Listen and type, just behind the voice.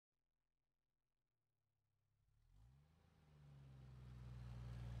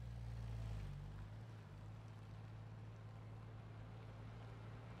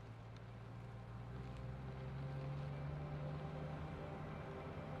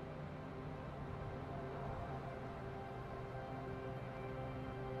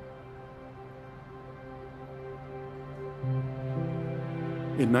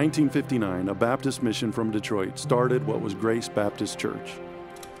In 1959, a Baptist mission from Detroit started what was Grace Baptist Church.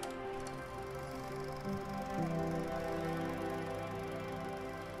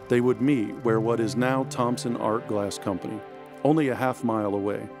 They would meet where what is now Thompson Art Glass Company, only a half-mile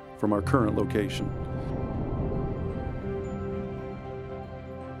away from our current location.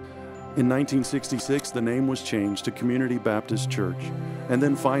 In 1966, the name was changed to Community Baptist Church, and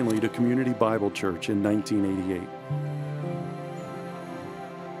then finally to Community Bible Church in 1988.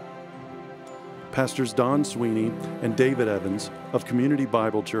 Pastors Don Sweeney and David Evans of Community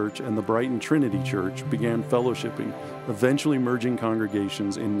Bible Church and the Brighton Trinity Church began fellowshipping, eventually merging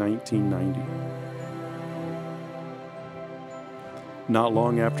congregations in 1990. Not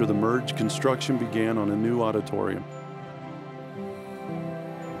long after the merge, construction began on a new auditorium.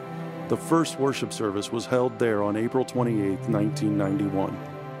 The first worship service was held there on April 28, 1991.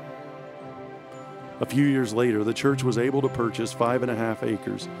 A few years later, the church was able to purchase 5.5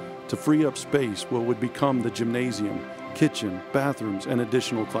 acres to free up space what would become the gymnasium, kitchen, bathrooms, and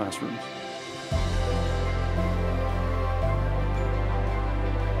additional classrooms.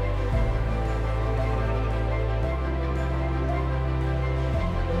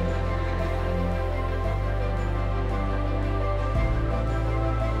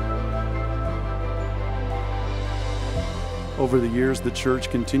 Over the years, the church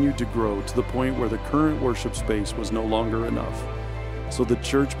continued to grow to the point where the current worship space was no longer enough. So the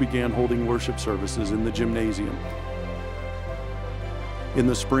church began holding worship services in the gymnasium. In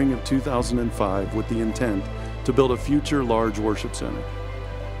the spring of 2005, with the intent to build a future large worship center,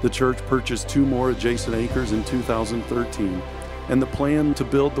 the church purchased 2 more adjacent acres in 2013, and the plan to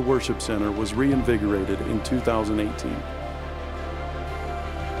build the worship center was reinvigorated in 2018.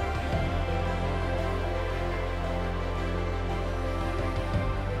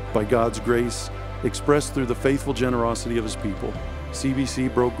 By God's grace, expressed through the faithful generosity of His people,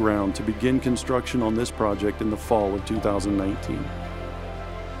 CBC broke ground to begin construction on this project in the fall of 2019.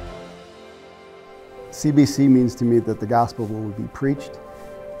 CBC means to me that the gospel will be preached,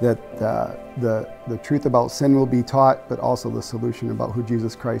 that the truth about sin will be taught, but also the solution about who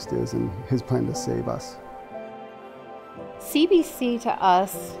Jesus Christ is and His plan to save us. CBC to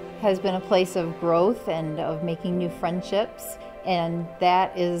us has been a place of growth and of making new friendships. And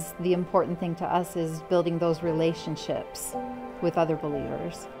that is the important thing to us, is building those relationships with other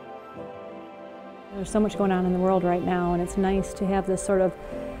believers. There's so much going on in the world right now, and it's nice to have this sort of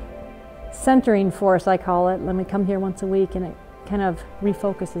centering force, I call it, when we come here once a week, and it kind of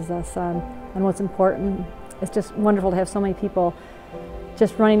refocuses us on what's important. It's just wonderful to have so many people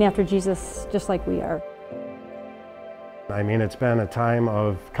just running after Jesus just like we are. I mean, it's been a time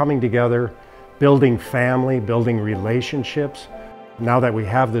of coming together, building family, building relationships. Now that we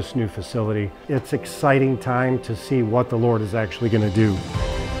have this new facility, it's an exciting time to see what the Lord is actually going to do.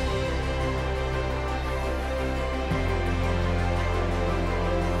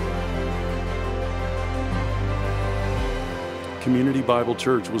 Community Bible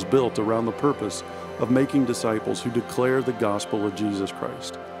Church was built around the purpose of making disciples who declare the gospel of Jesus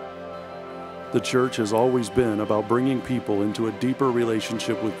Christ. The church has always been about bringing people into a deeper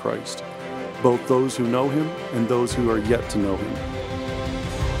relationship with Christ, both those who know Him and those who are yet to know Him.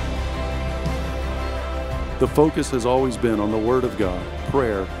 The focus has always been on the Word of God,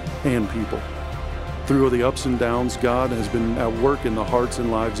 prayer, and people. Through the ups and downs, God has been at work in the hearts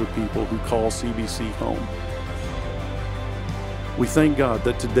and lives of people who call CBC home. We thank God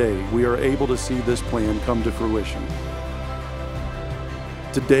that today we are able to see this plan come to fruition.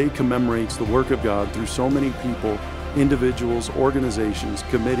 Today commemorates the work of God through so many people, individuals, organizations,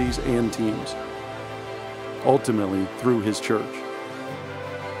 committees, and teams, ultimately through His church.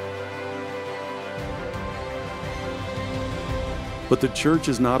 But the church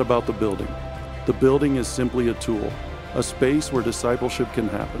is not about the building. The building is simply a tool, a space where discipleship can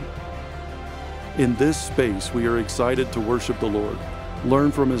happen. In this space, we are excited to worship the Lord, learn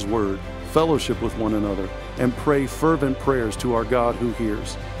from His Word, fellowship with one another, and pray fervent prayers to our God who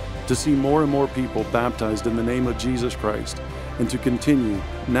hears, to see more and more people baptized in the name of Jesus Christ, and to continue,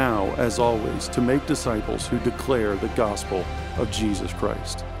 now as always, to make disciples who declare the gospel of Jesus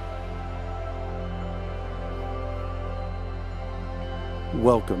Christ.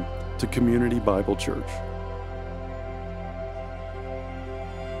 Welcome to Community Bible Church.